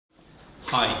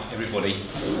Hi everybody.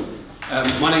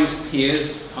 My name's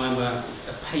Piers. I'm a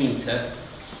painter.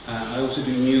 I also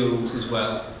do murals as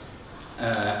well,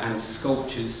 and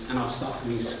sculptures, and I've started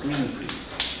doing screen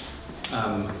prints.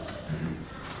 And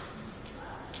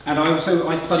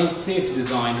I studied theatre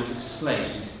design at the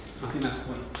Slade. I think that's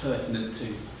quite pertinent to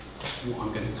what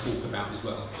I'm going to talk about as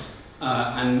well.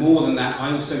 And more than that,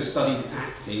 I also studied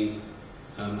acting,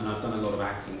 and I've done a lot of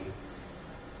acting.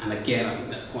 And again, I think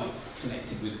that's quite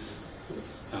connected with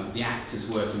the actors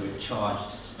working with charged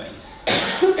space.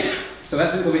 So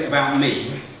that's a little bit about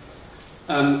me.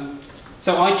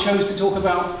 So I chose to talk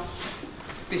about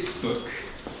this book.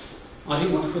 I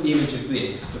didn't want to put the image of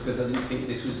this because I didn't think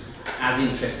this was as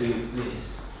interesting as this.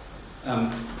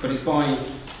 But it's by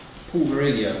Paul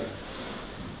Virilio.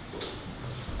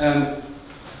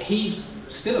 He's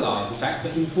still alive, in fact,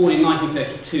 but he was born in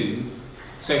 1932.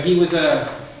 So he was a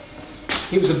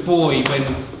boy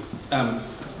when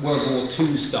World War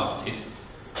II started,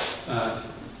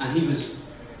 and he was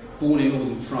born in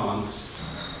northern France.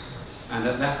 And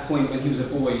at that point, when he was a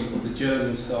boy, the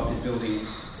Germans started building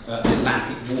the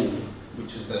Atlantic Wall,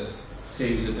 which was a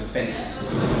series of defence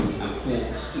and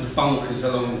forts and bunkers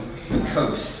along the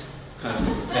coast, kind of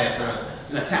to prepare for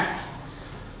an attack.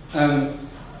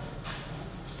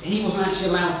 He wasn't actually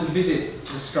allowed to visit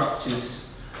the structures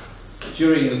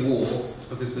during the war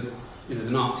because the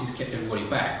Nazis kept everybody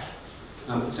back.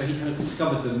 So he kind of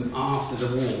discovered them after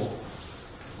the war.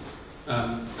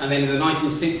 And then in the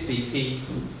 1960s, he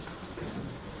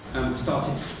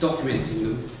started documenting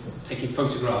them, taking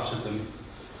photographs of them.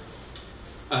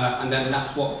 And then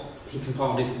that's what he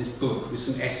compiled into this book with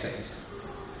some essays.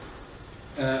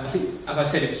 I think, as I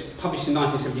said, it was published in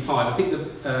 1975. I think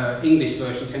the English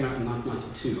version came out in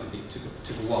 1992. I think it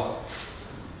took a while.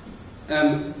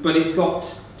 But it's got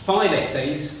 5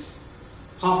 essays.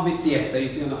 Half of it's the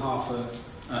essays, the other half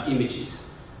are images.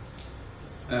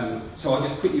 So I'll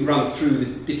just quickly run through the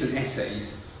different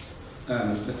essays.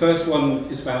 The first one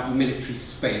is about military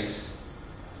space,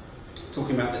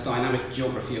 talking about the dynamic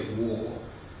geography of war,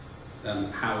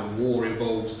 how war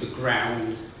involves the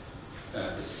ground,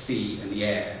 the sea and the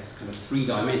air. It's kind of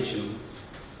 3-dimensional.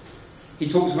 He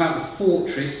talks about the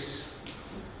fortress,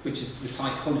 which is the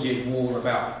psychology of war,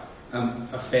 about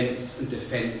offence and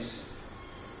defence.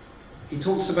 He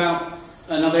talks about,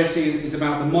 another essay is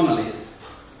about the monolith,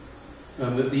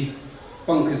 that these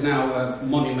bunkers now are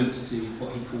monuments to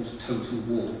what he calls total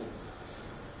war.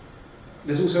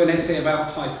 There's also an essay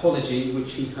about typology,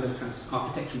 which he kind of has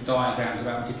architectural diagrams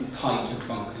about different types of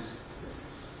bunkers.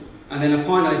 And then a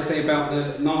final essay about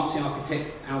the Nazi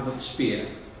architect Albert Speer.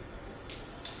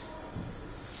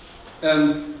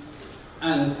 And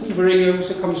Paul Virilio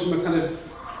also comes from a kind of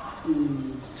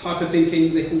type of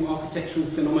thinking they call architectural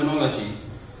phenomenology,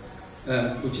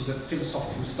 which is a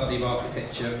philosophical study of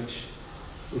architecture, which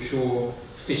I'm sure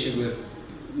Fisher will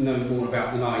know more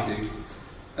about than I do.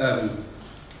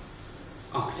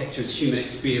 Architecture as human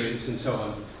experience and so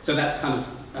on. So that's kind of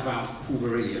about Paul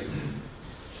Virilio.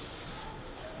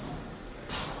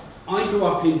 I grew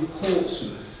up in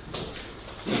Portsmouth,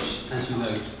 which, as you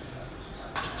know,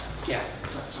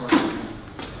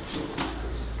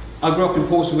 I grew up in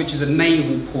Portsmouth, which is a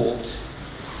naval port,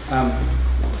 and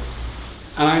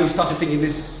I only started thinking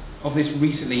of this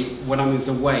recently when I moved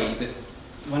away, that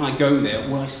when I go there,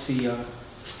 all I see are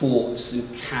forts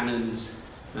and cannons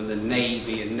and the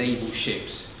navy and naval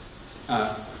ships,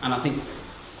 and I think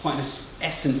quite the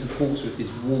essence of Portsmouth is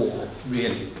war,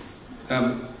 really.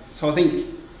 So I think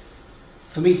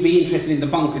for me to be interested in the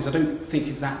bunkers, I don't think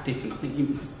it's that different. I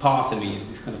think part of me is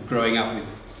this kind of growing up with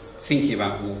thinking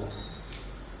about war.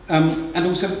 And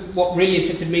also what really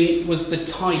interested me was the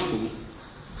title,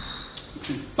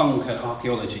 bunker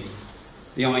archaeology.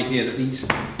 The idea that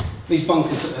these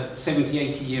bunkers that are 70,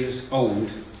 80 years old,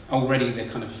 already they're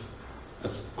kind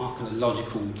of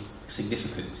archaeological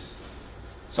significance.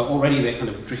 So already they're kind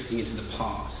of drifting into the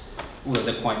past, although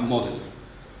they're quite modern.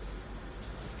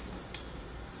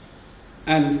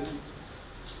 And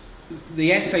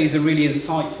the essays are really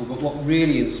insightful, but what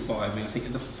really inspired me, I think,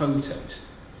 are the photos.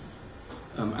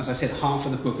 As I said, half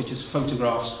of the book are just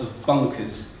photographs of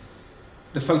bunkers.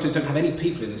 The photos don't have any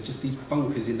people in it, it's just these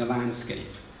bunkers in the landscape.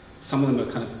 Some of them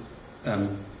are kind of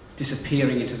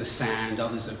disappearing into the sand,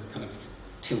 others are kind of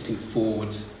tilting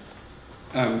forwards.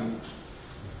 And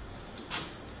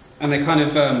they're kind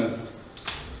of, I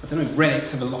don't know,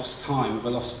 relics of a lost time, of a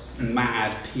lost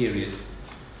mad period.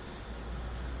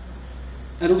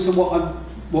 And also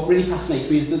what really fascinates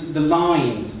me is the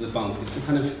lines of the bunkers, the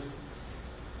kind of,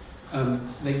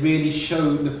 they really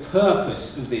show the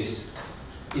purpose of this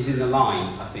is in the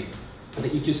lines, I think. I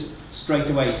think you just straight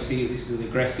away see this is an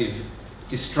aggressive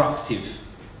destructive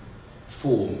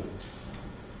form.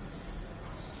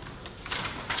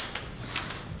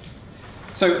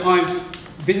 So I've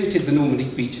visited the Normandy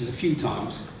beaches a few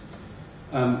times,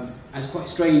 and it's quite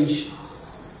strange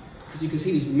because you can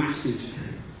see these massive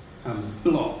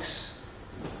blocks,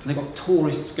 and they've got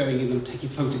tourists going in and taking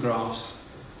photographs,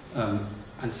 and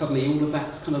suddenly all of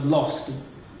that's kind of lost.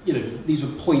 You know, these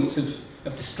were points of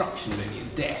destruction, really,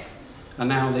 and death, and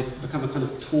now they've become a kind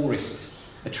of tourist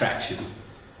attraction.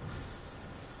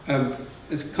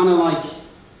 It's kind of like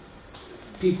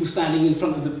people standing in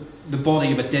front of the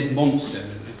body of a dead monster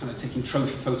and kind of taking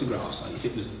trophy photographs, like if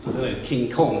it was, I don't know,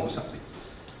 King Kong or something.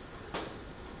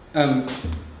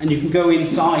 And you can go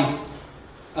inside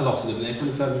a lot of them. They're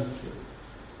kind of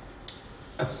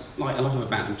like a lot of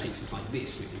abandoned places like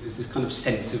this, really. There's this kind of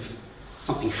sense of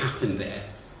something happened there.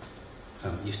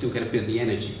 You still get a bit of the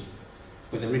energy,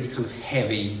 but they're really kind of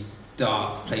heavy,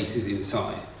 dark places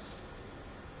inside.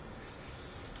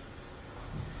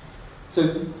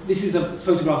 So this is a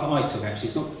photograph I took, actually.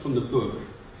 It's not from the book.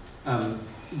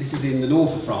 This is in the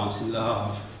north of France, in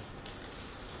Le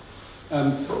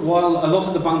Havre. While a lot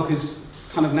of the bunkers,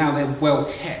 kind of now, they're well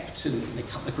kept, and they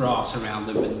cut the grass around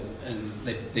them, and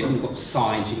they've even got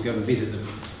signs, you can go and visit them.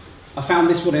 I found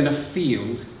this one in a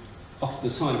field off the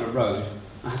side of a road.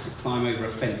 I had to climb over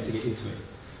a fence to get into it.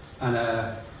 And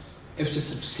it was just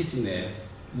sort of sitting there,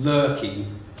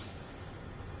 lurking.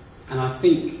 And I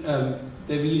think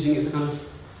they were using it as a kind of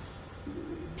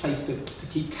place to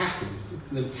keep cattle.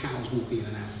 There were cows walking in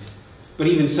and out of it. But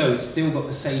even so, it's still got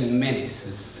the same menace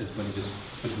as when it was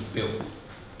built.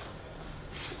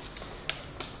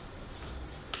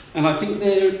 And I think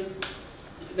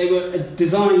they were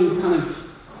designed kind of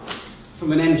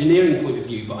from an engineering point of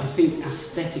view, but I think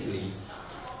aesthetically,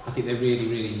 I think they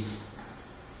really,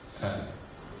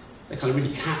 they kind of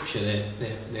really capture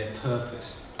their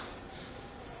purpose.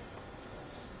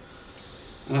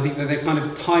 And I think that they're kind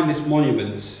of timeless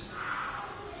monuments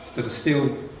that are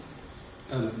still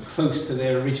close to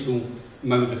their original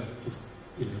moment of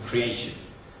creation.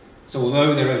 So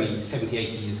although they're only 70,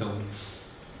 80 years old,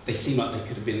 they seem like they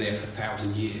could have been there for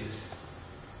 1,000 years.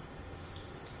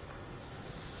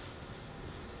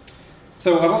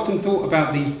 So I've often thought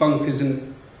about these bunkers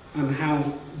and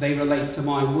how they relate to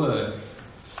my work.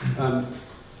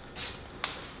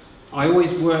 I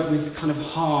always work with kind of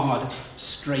hard,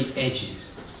 straight edges.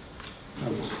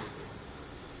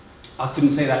 I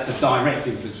couldn't say that's a direct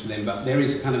influence for them, but there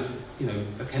is a kind of,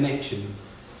 a connection.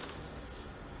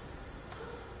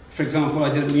 For example,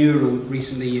 I did a mural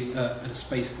recently at a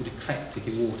space called Eclectic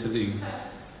in Waterloo.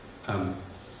 And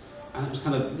it was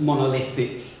kind of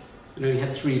monolithic, and only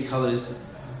had 3 colours,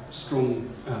 strong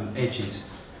edges.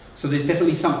 So there's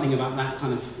definitely something about that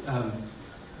kind of,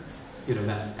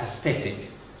 that aesthetic.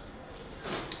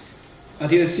 I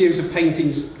did a series of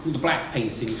paintings called the Black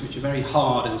Paintings, which are very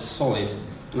hard and solid,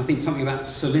 and I think something of that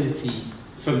solidity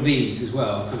from these as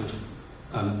well, kind of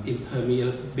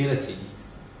impermeability,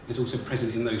 is also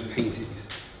present in those paintings.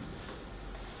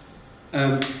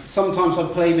 Sometimes I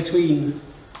play between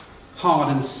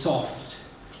hard and soft,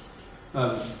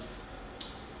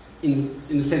 in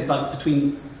the sense like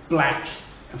between black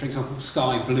and, for example,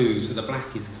 sky blue, so the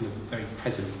black is kind of very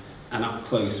present and up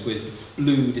close, with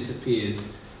blue disappears.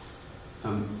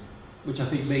 Which I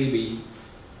think maybe,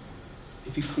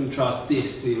 if you contrast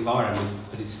this to the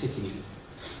environment that it's sitting in.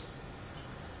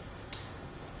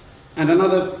 And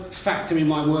another factor in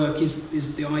my work is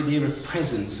the idea of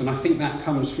presence, and I think that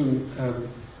comes from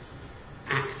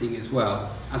acting as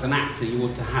well. As an actor, you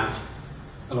want to have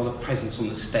a lot of presence on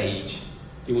the stage.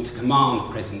 You want to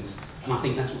command presence, and I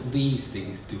think that's what these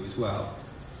things do as well.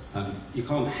 You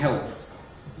can't help,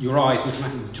 your eyes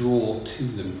automatically draw to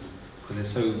them,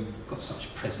 because they're got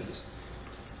such presence.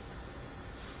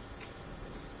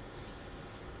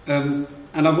 And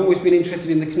I've always been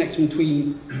interested in the connection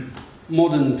between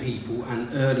modern people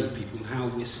and early people, and how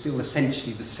we're still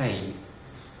essentially the same.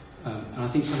 And I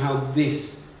think somehow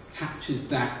this captures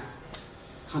that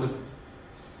kind of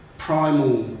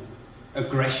primal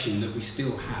aggression that we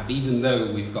still have, even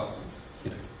though we've got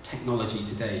technology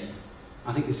today.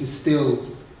 I think this is still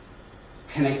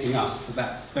connecting us to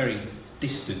that very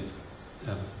distant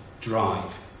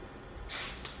drive.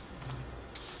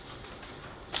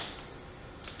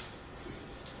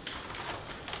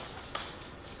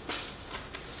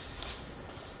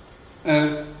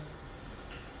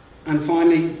 And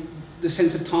finally, the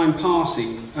sense of time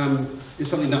passing is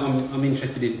something that I'm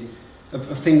interested in,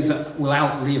 of things that will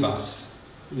outlive us.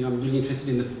 I'm really interested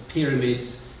in the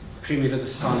pyramids, Pyramid of the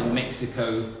Sun in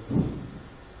Mexico,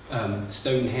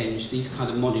 Stonehenge, these kind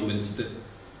of monuments that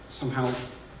somehow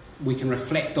we can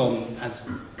reflect on as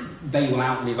they will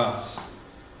outlive us.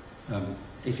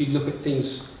 If you look at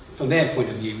things from their point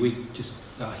of view, we just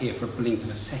are here for a blink of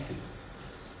a second.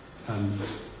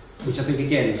 Which I think,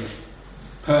 again,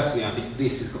 personally, I think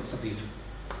this has got something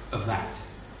of that.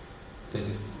 That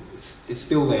it's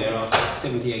still there after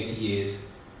 70, 80 years.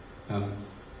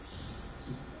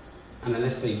 And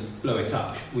unless they blow it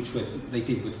up, which they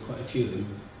did with quite a few of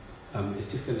them,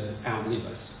 it's just going to outlive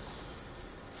us.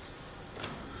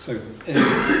 So,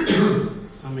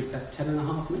 I'll make that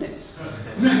 10.5 minutes.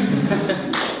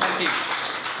 Thank you.